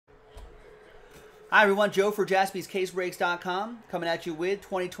Hi, everyone. Joe for JaspysCaseBreaks.com coming at you with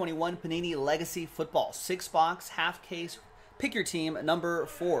 2021 Panini Legacy Football. 6-box, half case, pick your team, number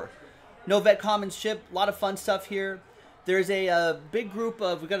 4. No vet commons ship, a lot of fun stuff here. There's a big group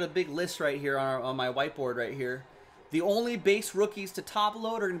of, we've got a big list right here on my whiteboard right here. The only base rookies to top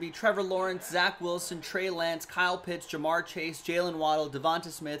load are going to be Trevor Lawrence, Zach Wilson, Trey Lance, Kyle Pitts, Jamar Chase, Jalen Waddle, Devonta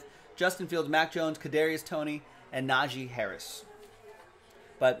Smith, Justin Fields, Mac Jones, Kadarius Toney, and Najee Harris.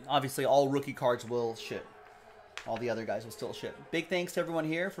 But obviously all rookie cards will ship. All the other guys will still ship. Big thanks to everyone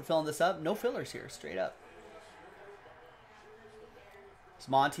here for filling this up. No fillers here, straight up. It's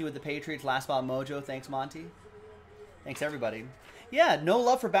Monty with the Patriots, Last Spot Mojo. Thanks, Monty. Thanks, everybody. Yeah, no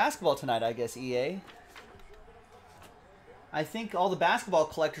love for basketball tonight, I guess, EA. I think all the basketball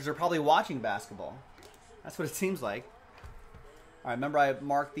collectors are probably watching basketball. That's what it seems like. All right, remember I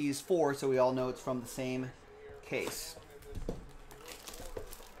marked these 4 so we all know it's from the same case.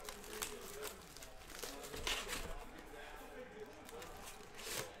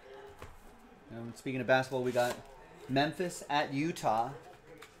 And speaking of basketball, we got Memphis at Utah.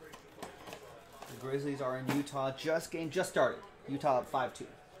 The Grizzlies are in Utah. Game just started. Utah up 5-2.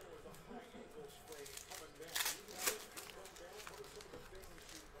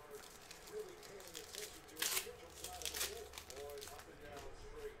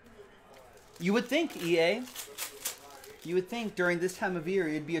 You would think, EA, you would think during this time of year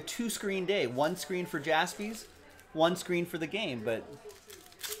it'd be a 2-screen day. 1 screen for Jaspys, 1 screen for the game, but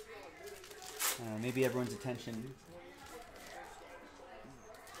maybe everyone's attention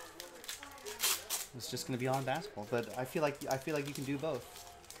is just going to be on basketball. But I feel like you can do both.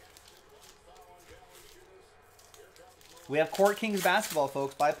 We have Court Kings basketball,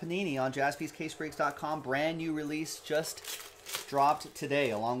 folks, by Panini on JaspysCaseBreaks.com. Brand new release just dropped today,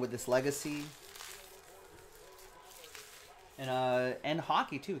 along with this Legacy and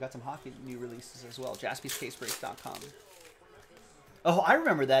hockey too. We got some hockey new releases as well. JaspysCaseBreaks.com. Oh, I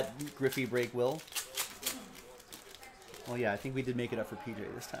remember that Griffey break, Will. Well, yeah, I think we did make it up for PJ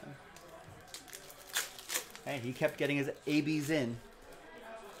this time. Hey, he kept getting his ABs in.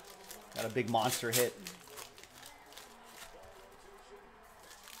 Got a big monster hit.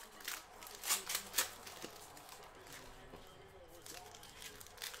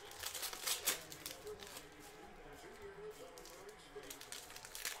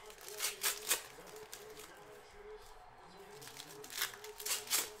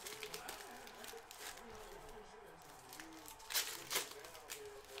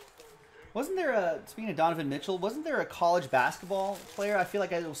 Wasn't there a, speaking of Donovan Mitchell, wasn't there a college basketball player I feel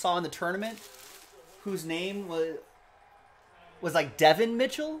like I saw in the tournament whose name was like Devin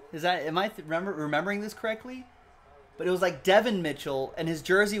Mitchell? Is that, am I remembering this correctly? But it was like Devin Mitchell, and his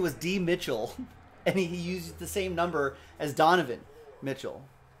jersey was D. Mitchell, and he used the same number as Donovan Mitchell.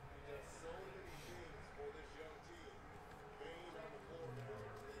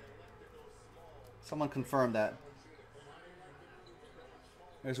 Someone confirmed that.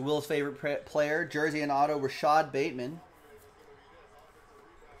 There's Will's favorite player, jersey and auto, Rashad Bateman.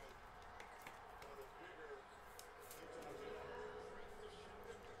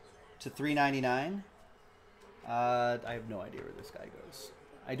 To $3.99. I have no idea where this guy goes.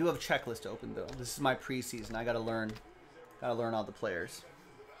 I do have a checklist open though. This is my preseason. I gotta learn all the players.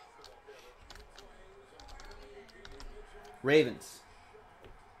 Ravens.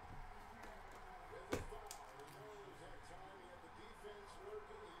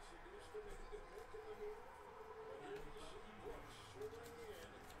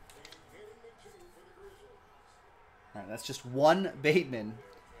 All right, that's just 1 Bateman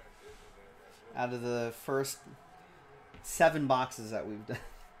out of the first 7 boxes that we've done.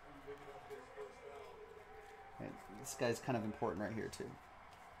 Right, this guy's kind of important right here, too.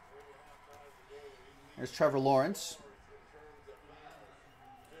 There's Trevor Lawrence.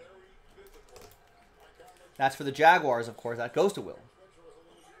 That's for the Jaguars, of course. That goes to Will.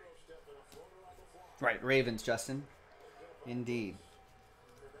 Right, Ravens, Justin. Indeed.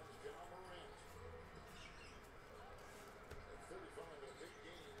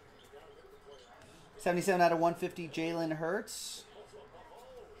 77 out of 150, Jalen Hurts.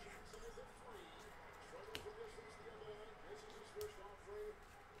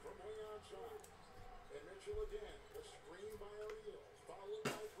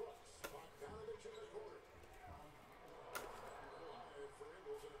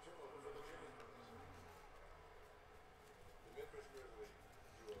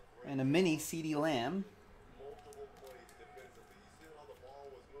 And a mini CeeDee Lamb.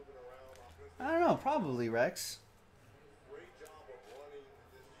 I don't know, probably Rex.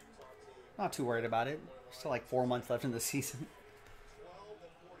 Not too worried about it. Still like 4 months left in the season.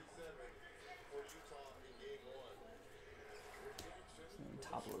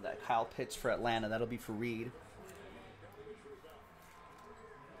 Couple of that. Kyle Pitts for Atlanta. That'll be for Reed.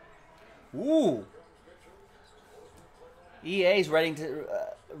 Ooh. EA's ready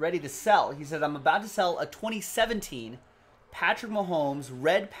to sell. He said, I'm about to sell a 2017 Patrick Mahomes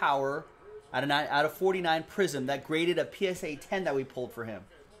Red Power out of 49 Prism that graded a PSA 10 that we pulled for him.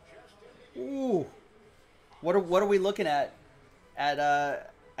 Ooh. What are we looking at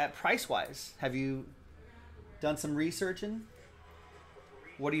price wise? Have you done some researching?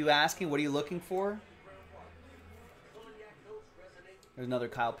 What are you asking? What are you looking for? There's another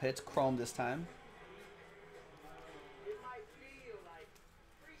Kyle Pitts, chrome this time.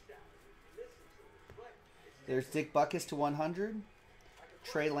 There's Dick Butkus to 100.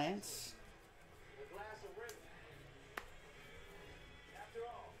 Trey Lance.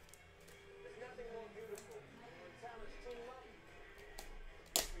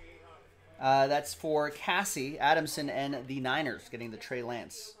 That's for Cassie Adamson and the Niners getting the Trey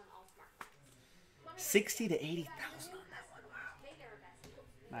Lance. 60 to 80,000 on that one. Wow.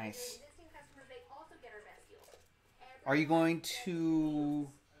 Nice. Are you going to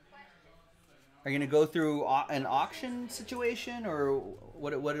go through an auction situation, or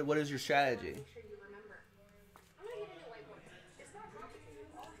what is your strategy?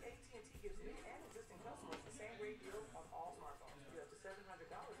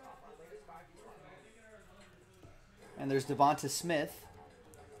 And there's Devonta Smith,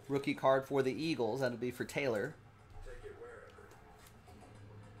 rookie card for the Eagles. That'll be for Taylor.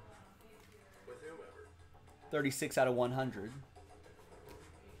 36 out of 100.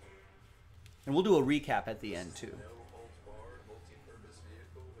 And we'll do a recap at the end, too.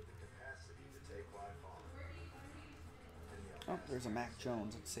 Oh, there's a Mac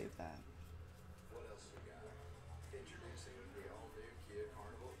Jones. Let's save that.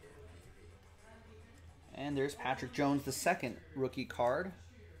 And there's Patrick Jones, the second rookie card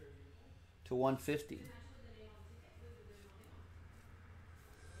to 150.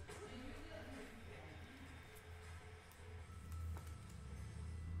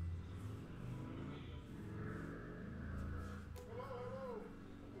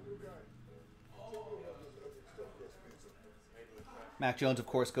 Mac Jones, of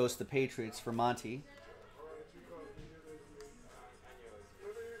course, goes to the Patriots for Monty.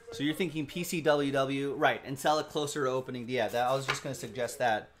 So you're thinking PCWW, right, and sell it closer to opening. Yeah, I was just going to suggest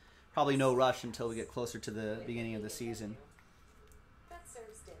that. Probably no rush until we get closer to the beginning of the season.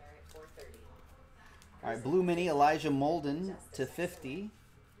 All right, Blue Mini, Elijah Molden to 50.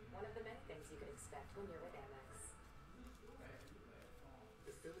 One of the many things you could expect when you're with Amex.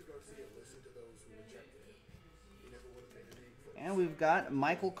 And we've got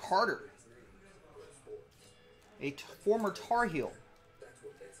Michael Carter, a former Tar Heel.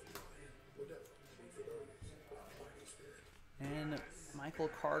 And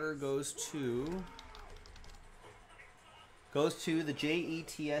Michael Carter goes to the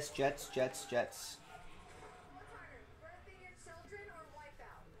JETS Jets.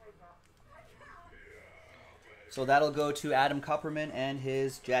 So that'll go to Adam Kupperman and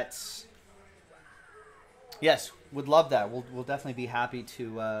his Jets. Yes, would love that. We'll definitely be happy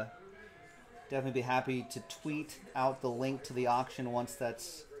to tweet out the link to the auction once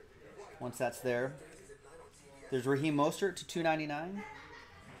that's there. There's Raheem Mostert to 299.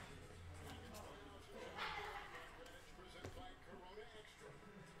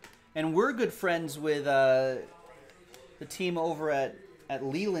 And we're good friends with the team over at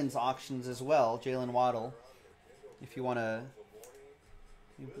Leland's Auctions as well, Jalen Waddle. If you want to,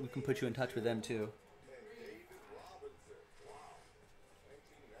 we can put you in touch with them too.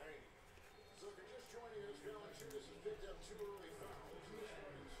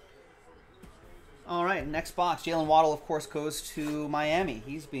 All right, next box. Jalen Waddle, of course, goes to Miami.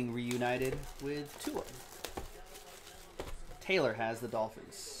 He's being reunited with Tua. Taylor has the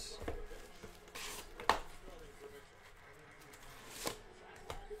Dolphins.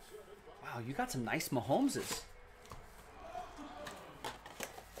 Wow, you got some nice Mahomeses.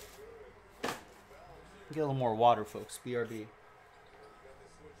 Get a little more water, folks. BRB.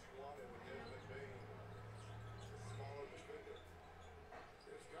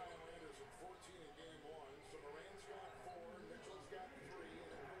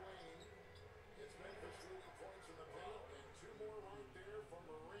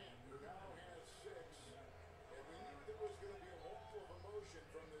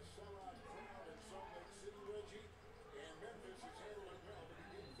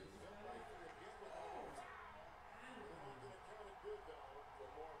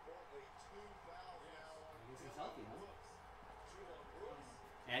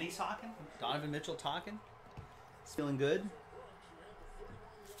 And he's talking. Donovan Mitchell talking. He's feeling good.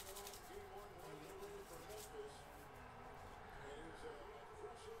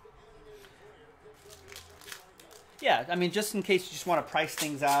 Yeah, I mean, just in case you just want to price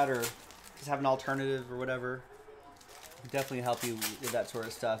things out or just have an alternative or whatever. Definitely help you with that sort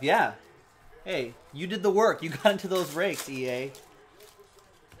of stuff. Yeah. Hey, you did the work. You got into those breaks, EA.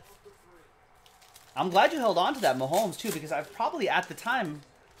 I'm glad you held on to that Mahomes, too, because I probably, at the time,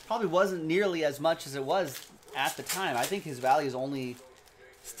 probably wasn't nearly as much as it was at the time. I think his value has only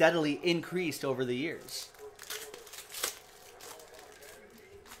steadily increased over the years.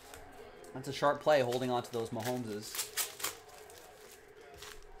 That's a sharp play, holding on to those Mahomeses.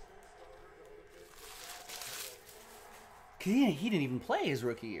 He didn't even play his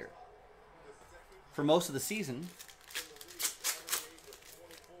rookie year for most of the season.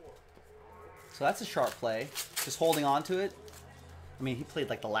 So that's a sharp play. Just holding on to it. I mean, he played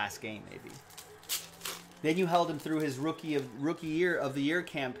like the last game, maybe. Then you held him through his rookie year of the year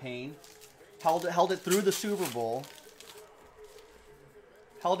campaign. Held it through the Super Bowl.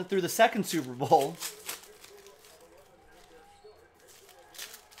 Held it through the second Super Bowl.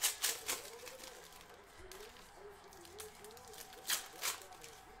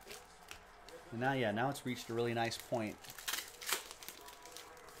 And now, yeah, now it's reached a really nice point.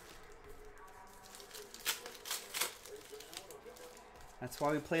 That's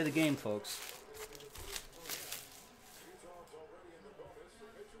why we play the game, folks.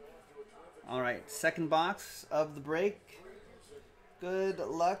 All right, second box of the break. Good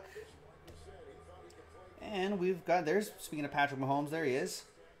luck. And we've got, speaking of Patrick Mahomes, there he is.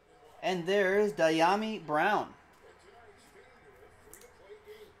 And there's Dyami Brown.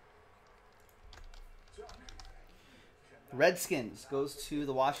 Redskins goes to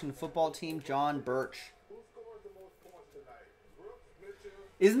the Washington football team, John Birch.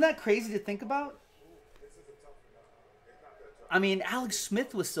 Isn't that crazy to think about? I mean, Alex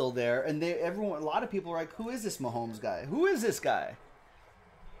Smith was still there, and a lot of people were like, who is this Mahomes guy? Who is this guy?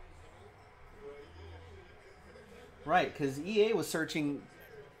 Right, because EA was searching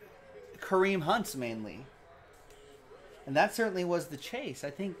Kareem Hunts mainly. And that certainly was the chase. I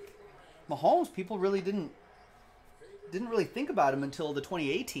think Mahomes, people really didn't really think about him until the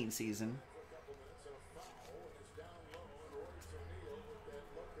 2018 season.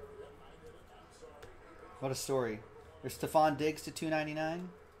 What a story. There's Stephon Diggs to $2.99.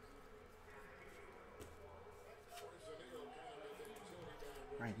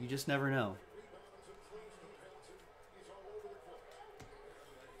 Right, you just never know.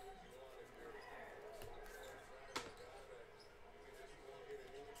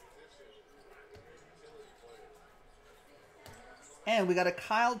 And we got a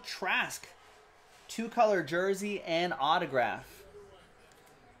Kyle Trask 2-color jersey and autograph.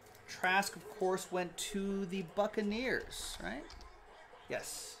 Trask, of course, went to the Buccaneers, right?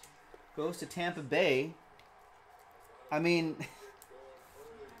 Yes. Goes to Tampa Bay. I mean,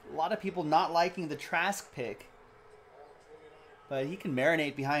 a lot of people not liking the Trask pick. But he can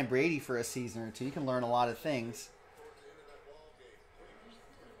marinate behind Brady for a season or two. He can learn a lot of things.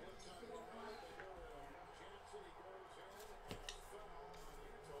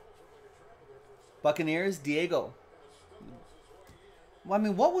 Buccaneers, Diego. Well, I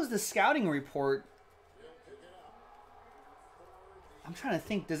mean, what was the scouting report? I'm trying to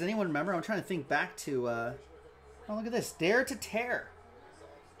think. Does anyone remember? I'm trying to think back to... oh, look at this. Dare to Tear.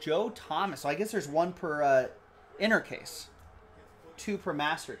 Joe Thomas. So I guess there's one per inner case. 2 per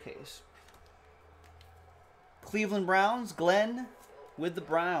master case. Cleveland Browns. Glenn with the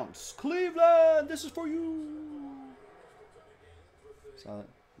Browns. Cleveland, this is for you. So...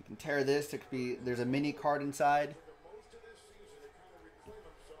 you can tear this. There could be, there's a mini card inside.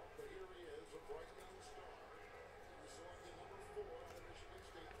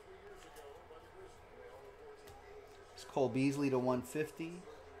 It's Cole Beasley to 150.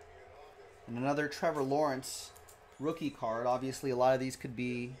 And another Trevor Lawrence rookie card. Obviously, a lot of these could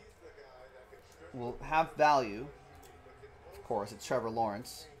be, will have value. Of course, it's Trevor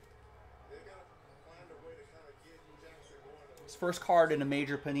Lawrence. His first card in a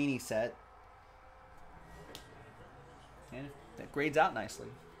major Panini set. And that grades out nicely.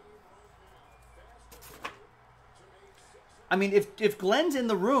 I mean, if Glenn's in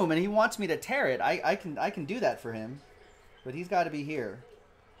the room and he wants me to tear it, I can do that for him. But he's got to be here.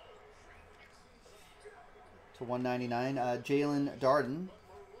 To 199. Jalen Darden.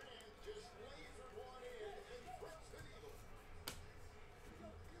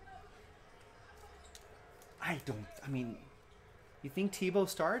 I mean... you think Tebow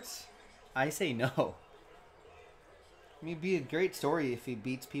starts? I say no. I mean, it'd be a great story if he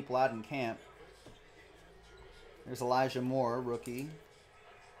beats people out in camp. There's Elijah Moore, rookie,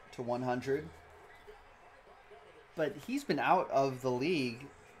 to 100. But he's been out of the league.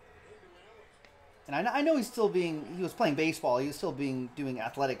 And I know he's still being, he was playing baseball. He was still doing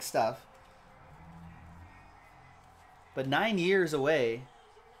athletic stuff. But 9 years away.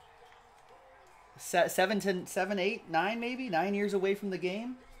 7, 8, 9 maybe? 9 years away from the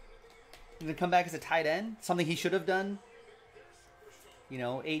game. He's going to come back as a tight end. Something he should have done,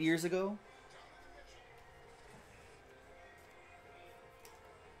 8 years ago.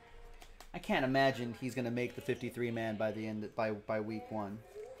 I can't imagine he's going to make the 53 man by the end by week 1.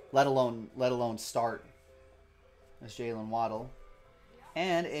 Let alone start as Jalen Waddle.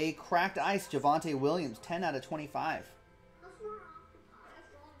 And a cracked ice Javonte Williams, 10 out of 25.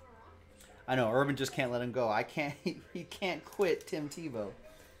 I know Urban just can't let him go. He can't quit Tim Tebow. I'm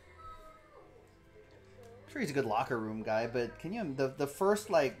sure he's a good locker room guy, but can you the first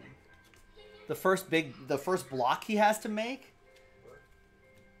block he has to make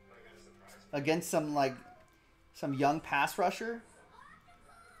against some young pass rusher?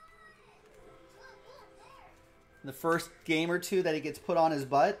 The first game or two that he gets put on his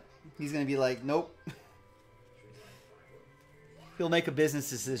butt, he's going to be like, nope. He'll make a business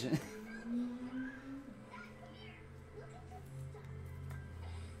decision.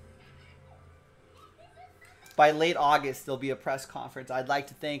 By late August, there'll be a press conference. I'd like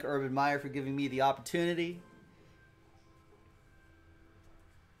to thank Urban Meyer for giving me the opportunity.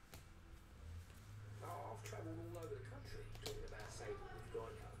 I've travelled all over the country talking about saving with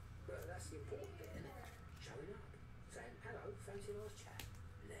Geico. But that's the important bit, isn't it? Showing up, saying hello, fancy a nice chat.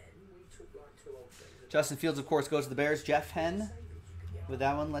 Then we talk like two old friends. Justin Fields, of course, goes to the Bears. Jeff Henn with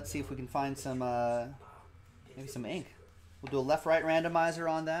that one. Let's see if we can find some, maybe some ink. We'll do a left-right randomizer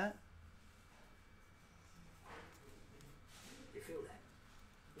on that.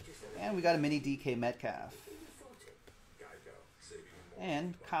 And we got a mini DK Metcalf.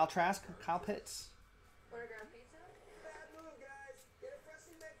 And Kyle Trask, Kyle Pitts. Order ground pizza? Bad move, guys. Get a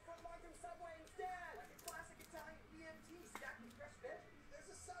freshly made footlong from Subway instead. Like a classic Italian BMT stacked with fresh veggies. There's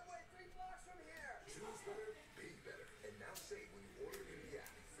a Subway 3 blocks from here. Choose better, be better, and now save when you order in the app.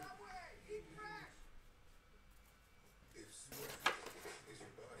 Subway, eat fresh. If sweat is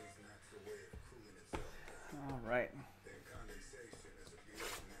your body's natural way of cooling itself down, All right. then condensation is a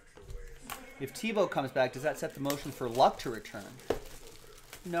beautiful natural way of If Tebow comes back, does that set the motion for Luck to return?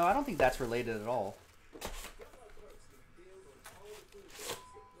 No, I don't think that's related at all.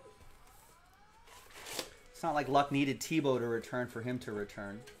 It's not like Luck needed Tebow to return for him to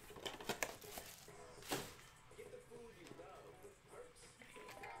return.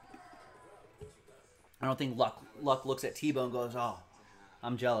 I don't think Luck looks at Tebow and goes, "Oh,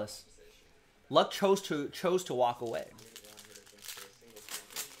 I'm jealous." Luck chose to walk away.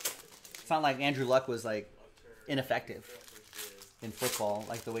 It's not like Andrew Luck was like ineffective in football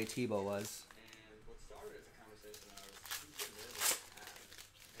like the way Tebow was.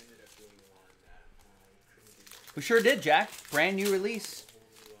 We sure did, Jack. Brand new release.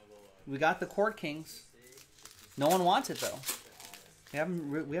 We got the Court Kings. No one wants it though. We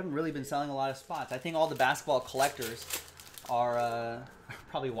haven't really been selling a lot of spots. I think all the basketball collectors are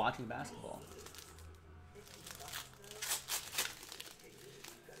probably watching basketball.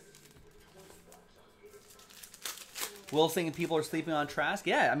 Will's thinking people are sleeping on Trask.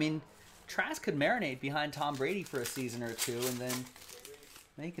 Yeah, I mean, Trask could marinate behind Tom Brady for a season or two, and then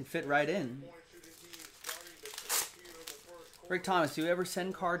he can fit right in. Rick Thomas, do you ever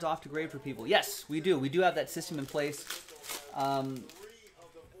send cards off to grade for people? Yes, we do. We do have that system in place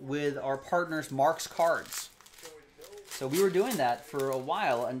with our partners, Mark's Cards. So we were doing that for a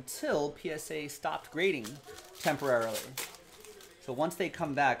while until PSA stopped grading temporarily. So once they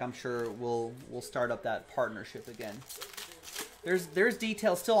come back, I'm sure we'll start up that partnership again. There's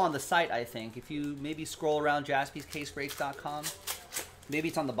details still on the site, I think. If you maybe scroll around jaspyscasebreaks.com, maybe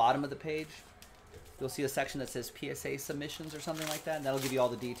it's on the bottom of the page. You'll see a section that says PSA submissions or something like that, and that'll give you all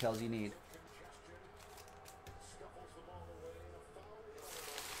the details you need.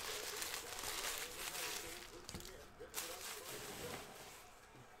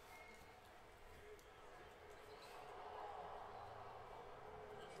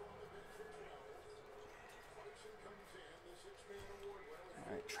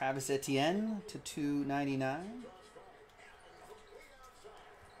 Travis Etienne to 299.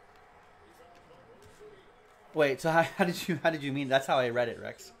 Wait, so how did you mean? That's how I read it,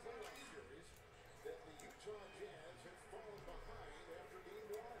 Rex.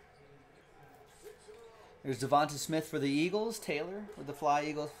 There's Devonta Smith for the Eagles. Taylor with the Fly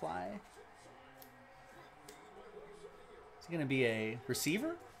Eagles Fly. Is he going to be a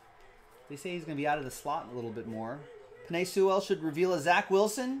receiver? They say he's going to be out of the slot a little bit more. Penei Sewell should reveal a Zach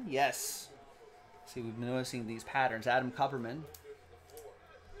Wilson. Yes. See, we've been noticing these patterns. Adam Kupperman.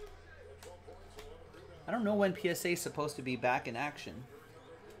 I don't know when PSA is supposed to be back in action.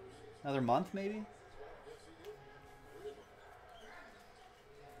 Another month, maybe?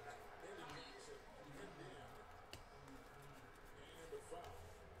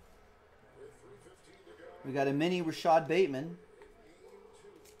 We got a mini Rashad Bateman.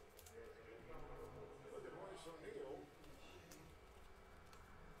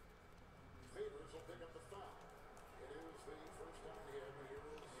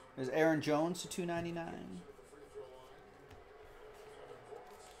 There's Aaron Jones to $2.99.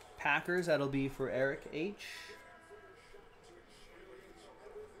 Packers, that'll be for Eric H.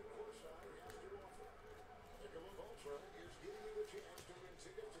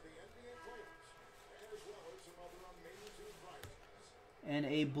 And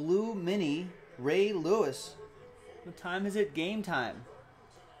a blue mini, Ray Lewis. What time is it? Game time.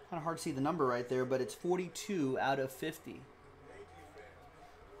 Kind of hard to see the number right there, but it's 42 out of 50.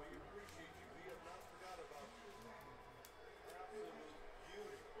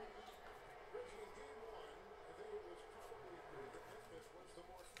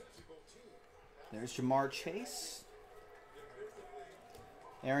 There's Jamar Chase.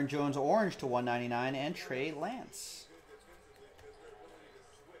 Aaron Jones orange to $1.99 and Trey Lance.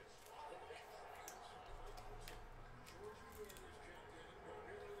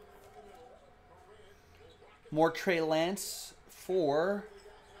 More Trey Lance for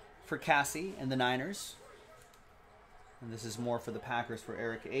Cassie and the Niners. And this is more for the Packers for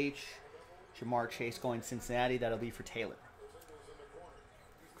Eric H. Jamar Chase going to Cincinnati. That'll be for Taylor.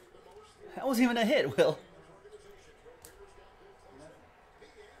 That wasn't even a hit, Will.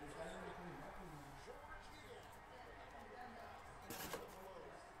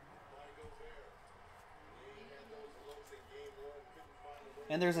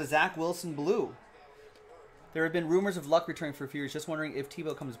 And there's a Zach Wilson blue. There have been rumors of Luck returning for a few years. Just wondering if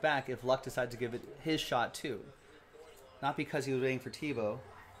Tebow comes back, if Luck decides to give it his shot too. Not because he was waiting for Tebow,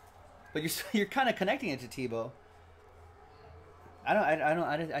 but you're kind of connecting it to Tebow. I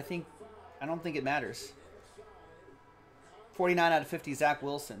don't think it matters. 49 out of 50, Zach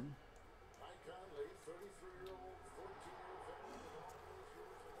Wilson.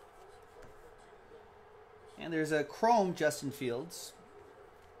 And there's a chrome Justin Fields.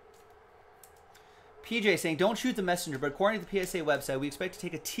 PJ saying, don't shoot the messenger, but according to the PSA website, we expect to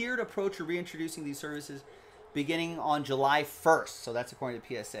take a tiered approach to reintroducing these services beginning on July 1st. So that's according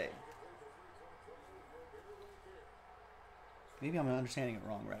to PSA. Maybe I'm understanding it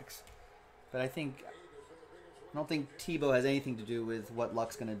wrong, Rex. But I don't think Tebow has anything to do with what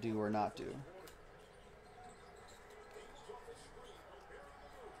Luck's going to do or not do.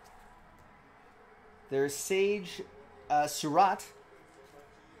 There's Sage Surratt.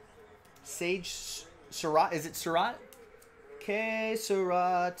 Sage Surratt. Is it Surratt? Okay,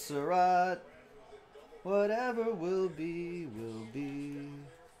 Surratt. Whatever will be, will be.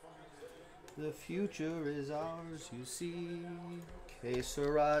 The future is ours, you see. Okay,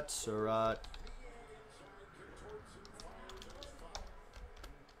 Surratt.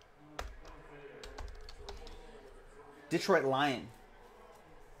 Detroit Lion.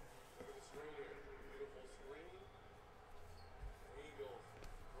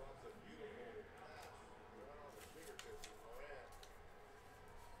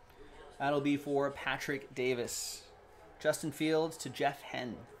 That'll be for Patrick Davis. Justin Fields to Jeff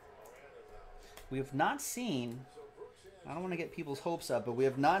Henn. We have not seen, I don't want to get people's hopes up, but we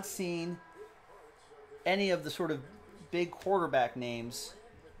have not seen any of the sort of big quarterback names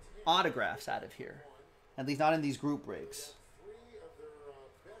autographs out of here. At least not in these group breaks.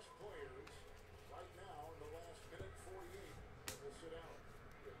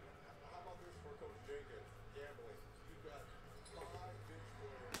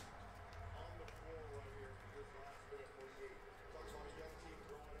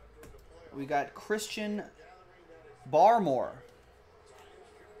 We got Christian Barmore.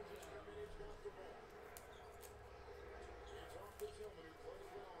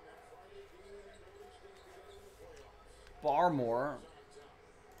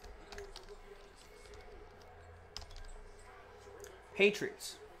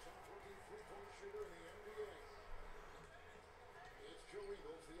 Patriots.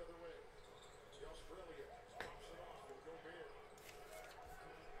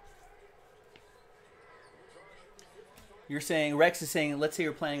 You're saying, Rex is saying, let's say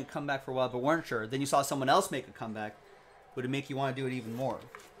you're planning a comeback for a while, but weren't sure. Then you saw someone else make a comeback. Would it make you want to do it even more?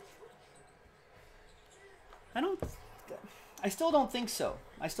 I still don't think so.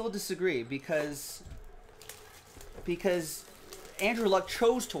 I still disagree because Andrew Luck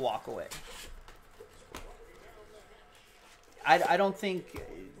chose to walk away. I don't think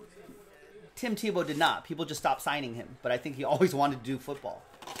Tim Tebow did not. People just stopped signing him. But I think he always wanted to do football.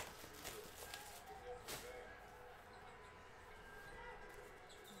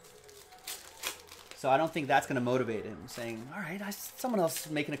 So I don't think that's going to motivate him, saying, all right, someone else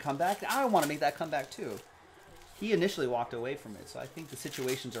is making a comeback. I want to make that comeback too. He initially walked away from it, so I think the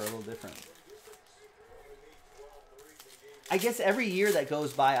situations are a little different. I guess every year that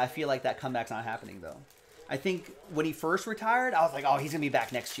goes by, I feel like that comeback's not happening, though. I think when he first retired, I was like, oh, he's going to be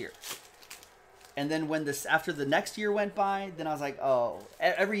back next year. And then when after the next year went by, then I was like, oh,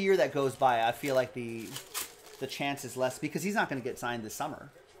 every year that goes by, I feel like the chance is less because he's not going to get signed this summer,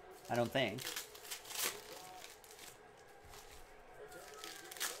 I don't think.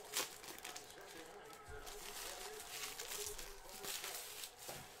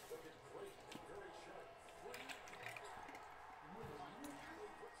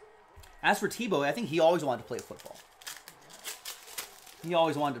 As for Tebow, I think he always wanted to play football. He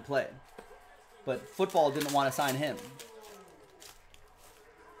always wanted to play. But football didn't want to sign him.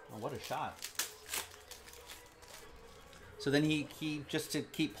 Oh, what a shot. So then he just to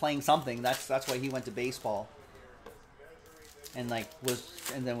keep playing something, that's why he went to baseball. And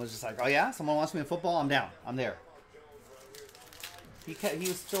then was just like, oh yeah, someone wants me in football, I'm down. I'm there. He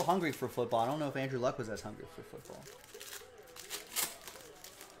was still hungry for football. I don't know if Andrew Luck was as hungry for football.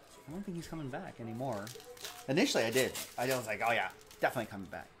 I don't think he's coming back anymore. Initially, I did. I was like, oh yeah, definitely coming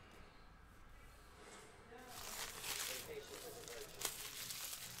back.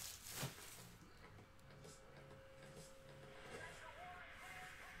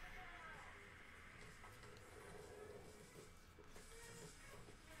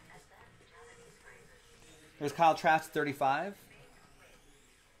 There's Kyle Trask, 35.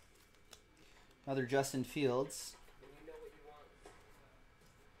 Another Justin Fields.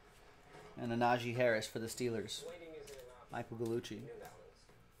 And a Najee Harris for the Steelers. Michael Gallucci.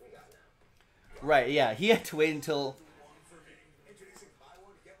 Right, yeah. He had to wait until...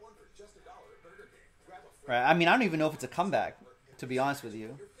 Right, I mean, I don't even know if it's a comeback, to be honest with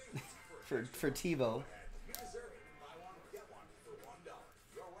you, for Tebow.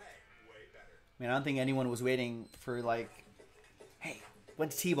 I mean, I don't think anyone was waiting for, like, hey,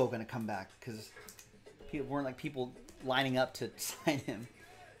 when's Tebow going to come back? Because weren't, like, people lining up to sign him.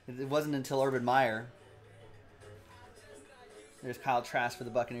 It wasn't until Urban Meyer. There's Kyle Trask for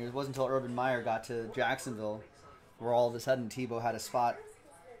the Buccaneers. It wasn't until Urban Meyer got to Jacksonville where all of a sudden Tebow had a spot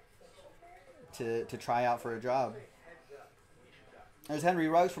to try out for a job. There's Henry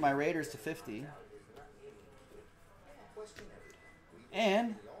Ruggs for my Raiders to 50.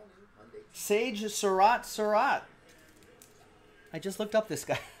 And Sage Surratt. I just looked up this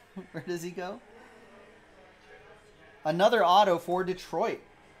guy. Where does he go? Another auto for Detroit.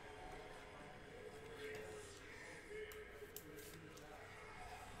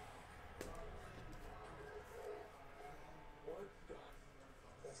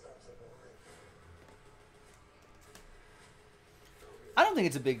 I don't think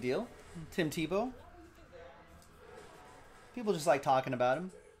it's a big deal. Tim Tebow. People just like talking about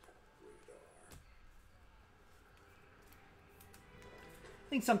him. I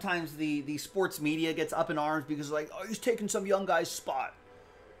think sometimes the sports media gets up in arms because like, oh, he's taking some young guy's spot.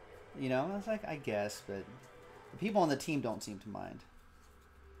 You know, it's like, I guess, but the people on the team don't seem to mind.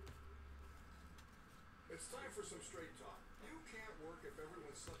 It's time for some straight talk. You can't work if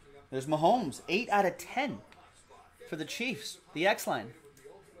everyone's sucking up. There's Mahomes, 8 out of 10 for the Chiefs, the X-Line.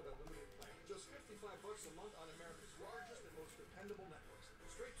 Just $55 a month on America's largest and most dependable networks.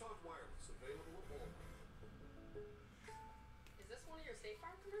 Straight Talk Wireless, available at Walmart. Is this one of your State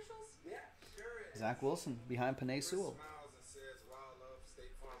Farm commercials? Yeah, sure is. Zach Wilson behind Panay Sewell. Smiles and says, "Wow, love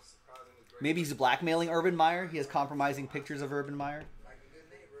State Farm's surprisingly great." Maybe he's blackmailing Urban Meyer. He has compromising pictures of Urban Meyer. Like a good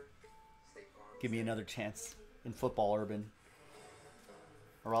neighbor, State Farm. Give me another chance in football, Urban.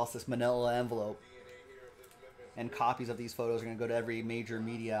 Or else this manila envelope and copies of these photos are going to go to every major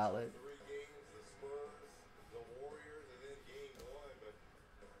media outlet. 3 games, the Spurs, the Warriors, and then game 1. But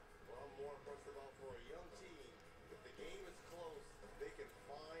well, I'm more impressed about for a young team. If the game is close, they can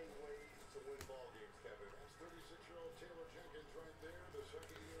find ways to win ball games, Kevin. That's 36-year-old Taylor Jenkins right there, the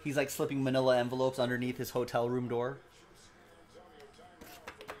second year. He's like slipping manila envelopes underneath his hotel room door.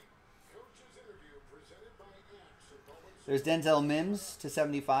 There's Denzel Mims to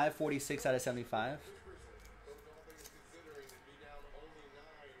 75, 46 out of 75.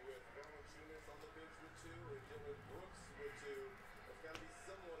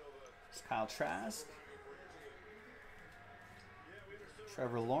 It's Kyle Trask.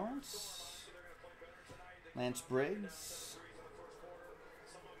 Trevor Lawrence. Lance Briggs.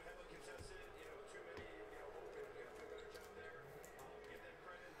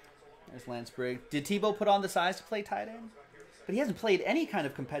 There's Lance Briggs. Did Tebow put on the size to play tight end? But he hasn't played any kind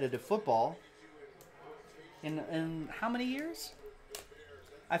of competitive football in how many years?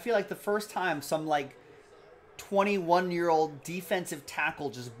 I feel like the first time some like 21-year-old defensive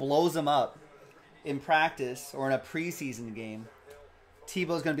tackle just blows him up in practice or in a preseason game,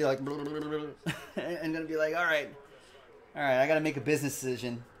 Tebow's going to be like, and going to be like, all right, I got to make a business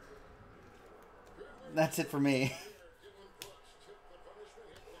decision. That's it for me.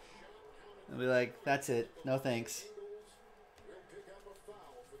 I'll be like, that's it. No thanks.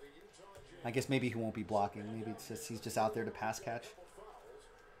 I guess maybe he won't be blocking. Maybe it's just he's just out there to pass catch.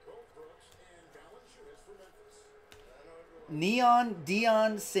 Neon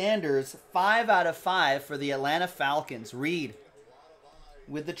Deion Sanders, 5 out of 5 for the Atlanta Falcons. Reed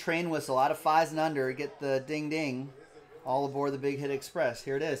with the train whistle, out of 5s and under. Get the ding ding. All aboard the Big Hit Express.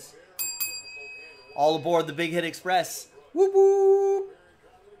 Here it is. All aboard the Big Hit Express. Whoop whoop.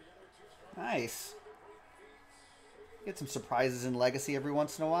 Nice. Get some surprises in Legacy every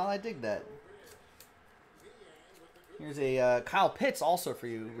once in a while. I dig that. Here's a Kyle Pitts also for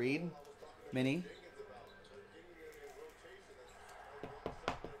you, Reed. Mini.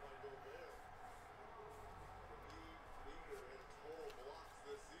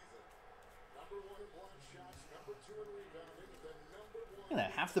 Look at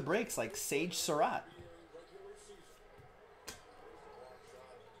that. Half the breaks like Sage Surratt.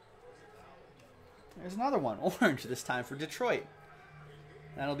 There's another one. Orange this time for Detroit.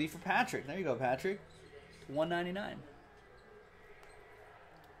 That'll be for Patrick. There you go, Patrick. $1.99.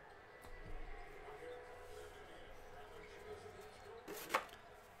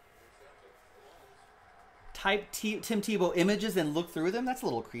 Type Tim Tebow images and look through them? That's a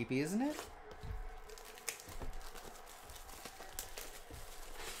little creepy, isn't it?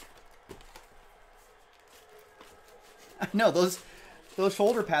 No, those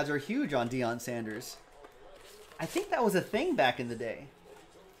shoulder pads are huge on Deion Sanders. I think that was a thing back in the day.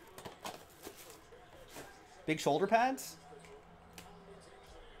 Big shoulder pads?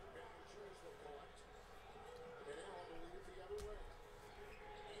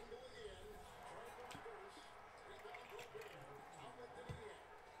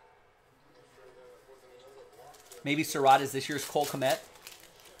 Maybe Surratt is this year's Cole Kmet?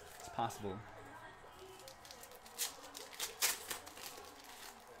 It's possible.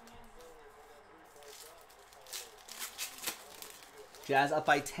 Jazz up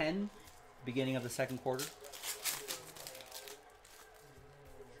by 10, beginning of the second quarter.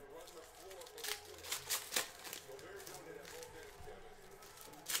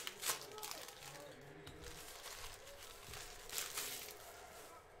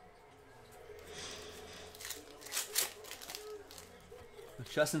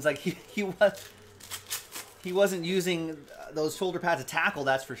 Justin's like he wasn't using those shoulder pads to tackle,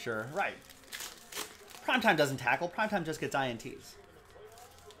 that's for sure. Right. Primetime doesn't tackle. Primetime just gets INTs.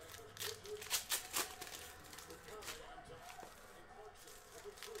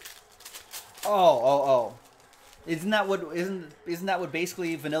 Oh. Isn't that what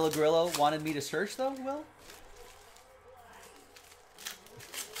basically Vanilla Grillo wanted me to search though, Will?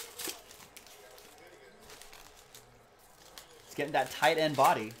 It's getting that tight end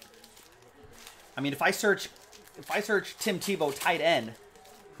body. I mean, if I search Tim Tebow tight end,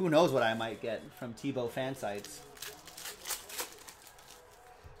 who knows what I might get from Tebow fan sites.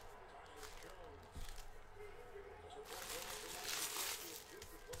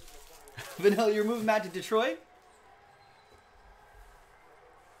 Vanilla, you're moving back to Detroit?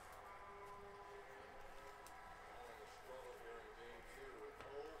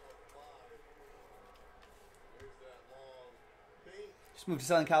 Just moved to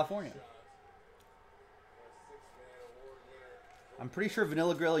Southern California. I'm pretty sure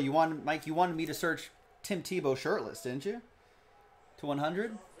Vanilla Grill, Mike, you wanted me to search Tim Tebow shirtless, didn't you? To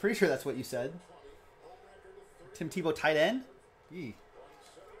 100? Pretty sure that's what you said. Tim Tebow tight end? Yee.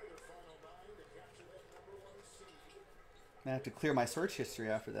 I have to clear my search history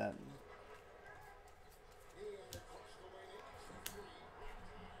after that.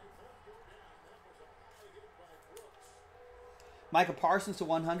 Micah Parsons to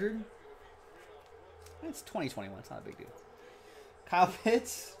 100. It's 2021. It's not a big deal. Kyle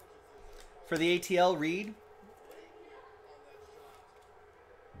Pitts for the ATL. Reed.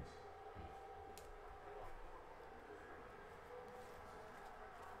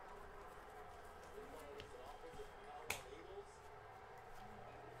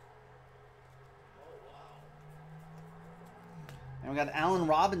 And we got Allen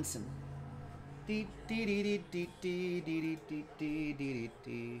Robinson.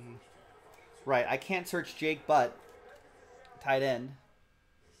 Right, I can't search Jake Butt, tight end.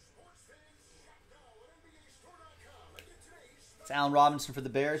 It's Allen Robinson for the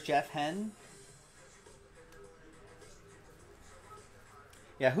Bears. Jeff Henn.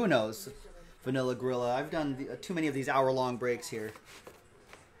 Yeah, who knows? Vanilla Gorilla. I've done too many of these hour-long breaks here.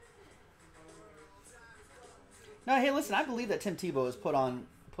 No, hey, listen. I believe that Tim Tebow is put on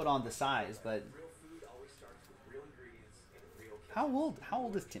the size, but how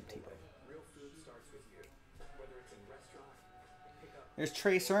old is Tim Tebow? There's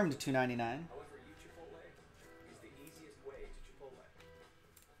Trey Sermon to $2.99.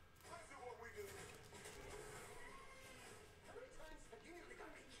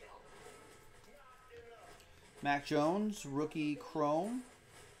 Mac Jones, rookie chrome.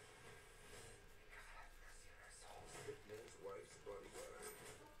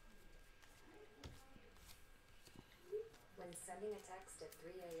 When sending a text at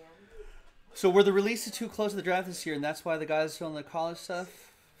 3 a.m. So were the releases too close to the draft this year, and that's why the guys are on the college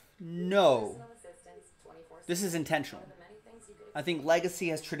stuff? No. This is intentional. I think Legacy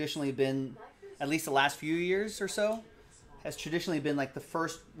has traditionally been, at least the last few years or so, has traditionally been like the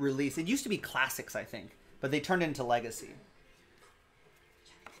first release. It used to be Classics, I think, but they turned it into Legacy.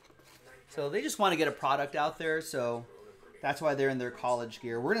 So they just want to get a product out there, so that's why they're in their college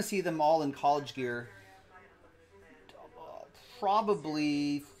gear. We're going to see them all in college gear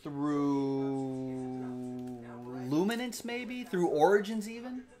probably through Luminance, maybe? Through Origins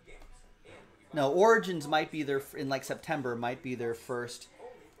even? No, Origins might be their, in like September, might be their first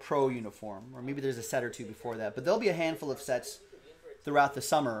pro uniform. Or maybe there's a set or two before that. But there'll be a handful of sets throughout the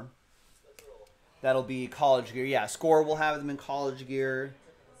summer that'll be college gear. Yeah, Score will have them in college gear.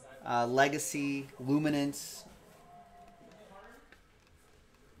 Legacy, Luminance.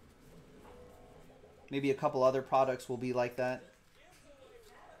 Maybe a couple other products will be like that.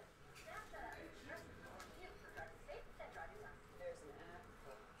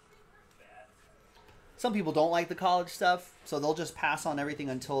 Some people don't like the college stuff, so they'll just pass on everything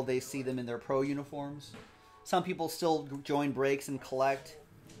until they see them in their pro uniforms. Some people still join breaks and collect,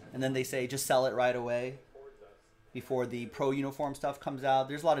 and then they say just sell it right away before the pro uniform stuff comes out.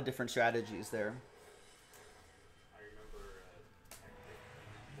 There's a lot of different strategies there.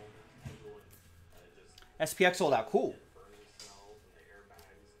 SPX sold out. Cool.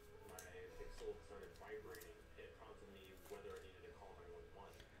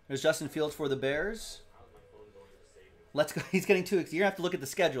 There's Justin Fields for the Bears. Let's go. He's getting too excited. You're going to have to look at the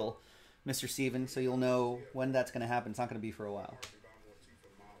schedule, Mr. Steven, so you'll know when that's going to happen. It's not going to be for a while.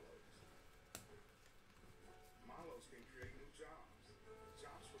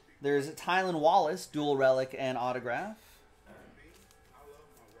 There's Tylan Wallace, dual relic and autograph. I love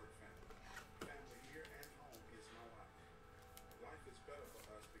my work family. Family here and home is my life. Life is better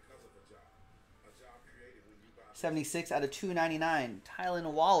for us because of a job. A job created when you buy 76 out of 299.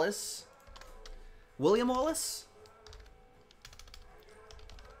 Tylan Wallace. William Wallace?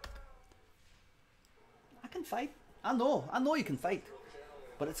 I can fight. I know you can fight.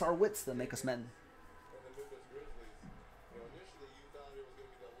 But it's our wits that make us men.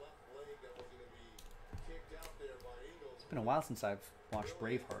 It's been a while since I've watched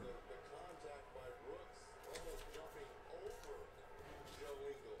Braveheart.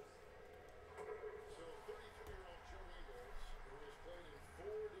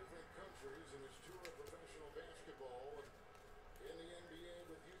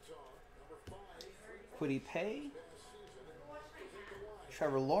 Quiddy Pay.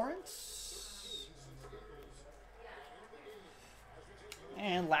 Trevor Lawrence.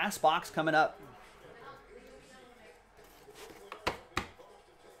 And last box coming up.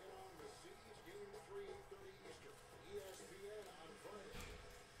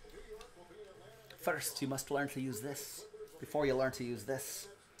 First, you must learn to use this before you learn to use this.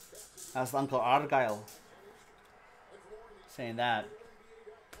 That's Uncle Argyle saying that.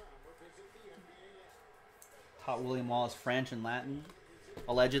 Taught William Wallace French and Latin,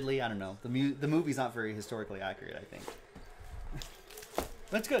 allegedly. I don't know. The movie's not very historically accurate, I think.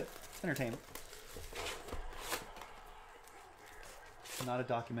 That's good. It's entertaining. Not a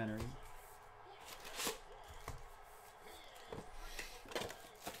documentary.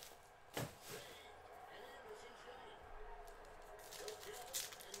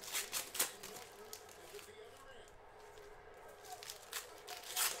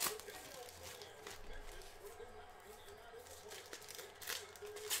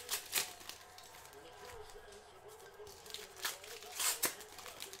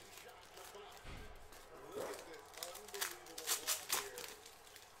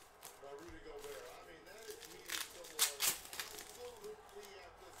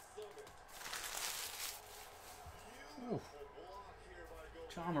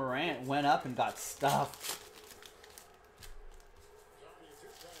 John Morant went up and got stuffed.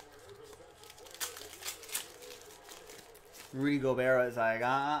 Rudy Gobert is like,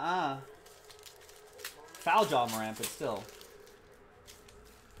 Foul Ja Morant, but still.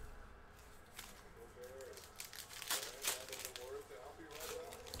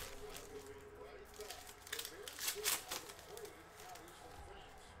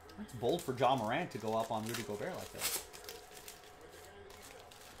 It's bold for Ja Morant to go up on Rudy Gobert like that.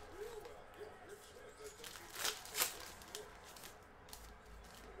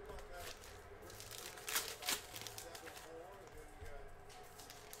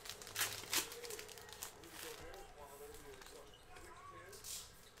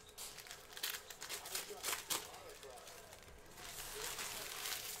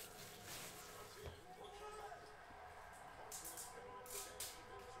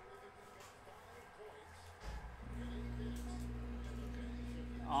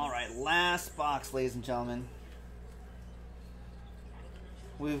 All right, last box, ladies and gentlemen.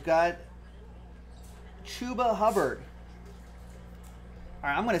 We've got Chuba Hubbard. All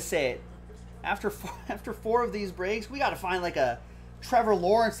right, I'm going to say it. After four of these breaks, we got to find like a Trevor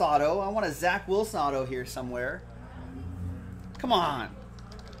Lawrence auto. I want a Zach Wilson auto here somewhere. Come on.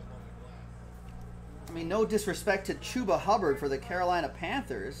 I mean, no disrespect to Chuba Hubbard for the Carolina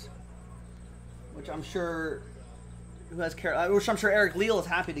Panthers, which I'm sure which I'm sure Eric Leal is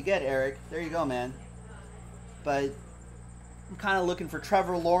happy to get. Eric, there you go, man. But I'm kind of looking for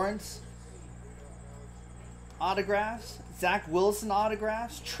Trevor Lawrence autographs, Zach Wilson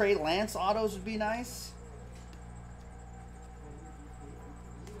autographs, Trey Lance autos would be nice.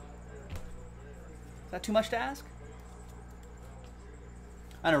 Is that too much to ask?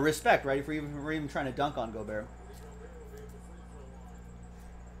 I know, respect, right? If we're even trying to dunk on Gobert.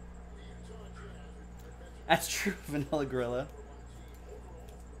 That's true, Vanilla Gorilla.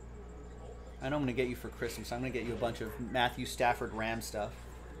 I know I'm going to get you for Christmas. I'm going to get you a bunch of Matthew Stafford Ram stuff.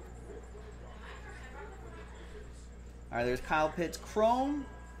 All right, there's Kyle Pitts Chrome.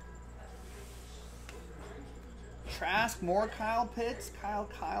 Trask, more Kyle Pitts.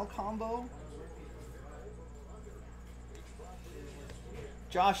 Kyle combo.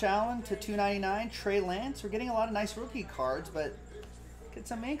 Josh Allen to 299. Trey Lance. We're getting a lot of nice rookie cards, but get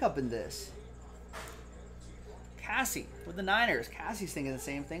some makeup in this. Cassie with the Niners. Cassie's thinking the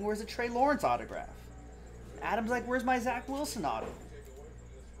same thing. Where's the Trey Lawrence autograph? Adam's like, where's my Zach Wilson auto?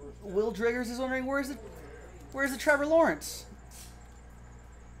 Will Driggers is wondering, where's the Trevor Lawrence?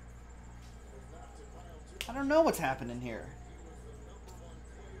 I don't know what's happening here.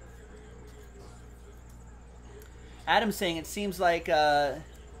 Adam's saying it seems like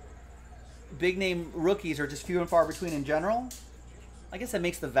big name rookies are just few and far between in general. I guess that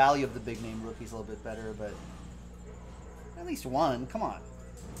makes the value of the big name rookies a little bit better, but at least one. Come on.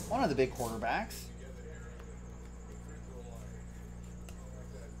 One of the big quarterbacks.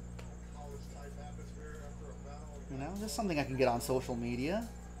 You know, this is something I can get on social media.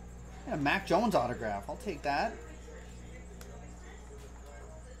 Yeah, Mac Jones autograph. I'll take that.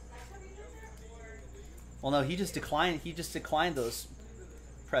 Well, no, he just declined those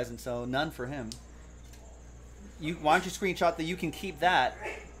presents, so none for him. Why don't you screenshot that you can keep that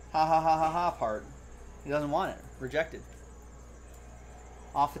ha ha ha ha ha part? He doesn't want it. Rejected.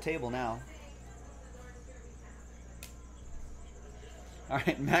 Off the table now. All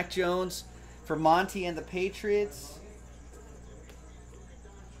right, Mac Jones for Monty and the Patriots.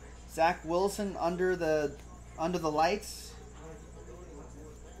 Zach Wilson under the lights.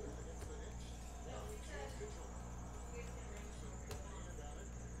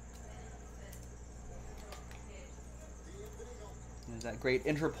 There's that great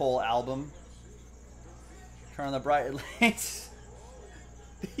Interpol album. Turn on the bright lights.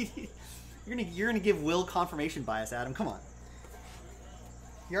 You're gonna give Will confirmation bias, Adam. Come on.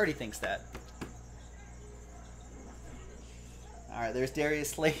 He already thinks that. All right, there's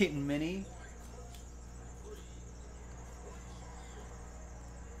Darius Slayton mini.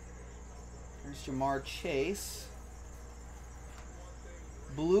 There's Jamar Chase.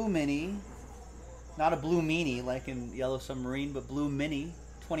 Blue mini. Not a blue meanie like in Yellow Submarine, but blue mini.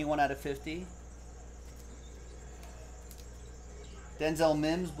 21 out of 50. Denzel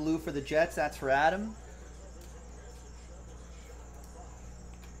Mims, blue for the Jets. That's for Adam.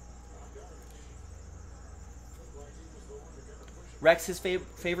 Rex's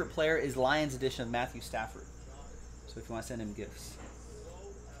favorite player is Lions edition of Matthew Stafford. So if you want to send him gifts.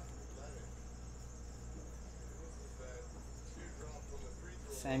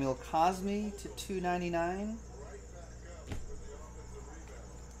 Samuel Cosme to 299.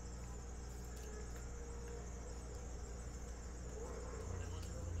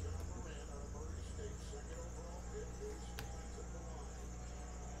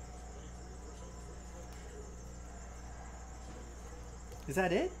 Is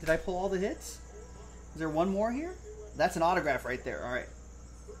that it? Did I pull all the hits? Is there one more here? That's an autograph right there. All right.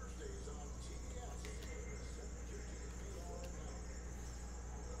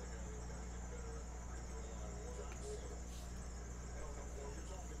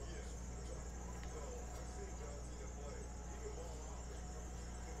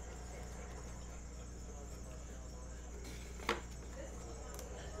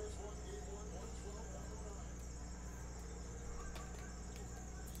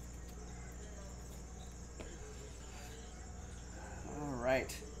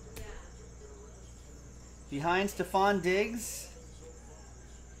 Right. Behind Stephon Diggs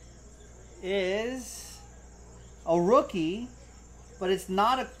is a rookie, but it's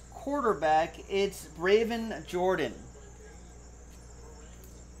not a quarterback. It's Braven Jordan.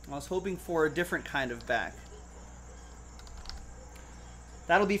 I was hoping for a different kind of back.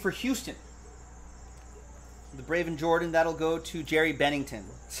 That'll be for Houston. The Braven Jordan, that'll go to Jerry Bennington.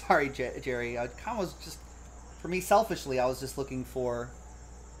 Sorry, Jerry. I kind of was just, for me, selfishly, I was just looking for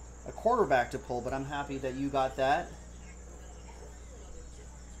a quarterback to pull, but I'm happy that you got that.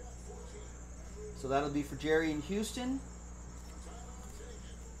 So that'll be for Jerry in Houston.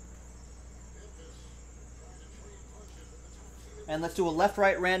 And let's do a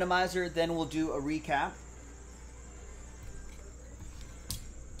left-right randomizer, then we'll do a recap.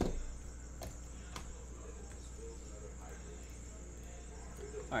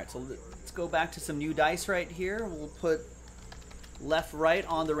 All right, so let's go back to some new dice right here. We'll put left-right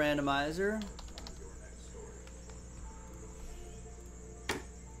on the randomizer.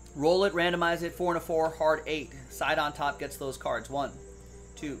 Roll it, randomize it, 4 and a 4, hard 8. Side on top gets those cards. 1,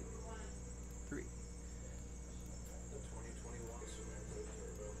 2, 3.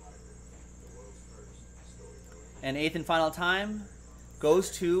 And eighth and final time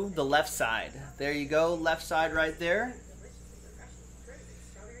goes to the left side. There you go, left side right there.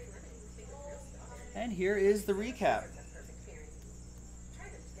 And here is the recap.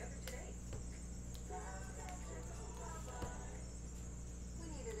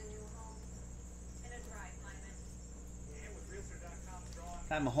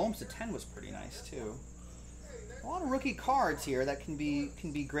 That Mahomes to 10 was pretty nice too. A lot of rookie cards here that can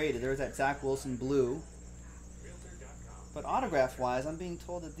be graded. There's that Zach Wilson blue. But autograph-wise, I'm being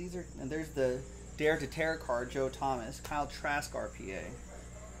told that these are, and there's the Dare to Tear card, Joe Thomas, Kyle Trask RPA.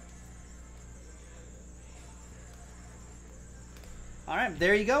 All right,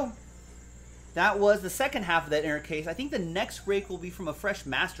 there you go. That was the second half of that inner case. I think the next break will be from a fresh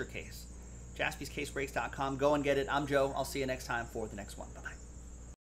master case. JaspysCaseBreaks.com. Go and get it. I'm Joe. I'll see you next time for the next one. Bye-bye.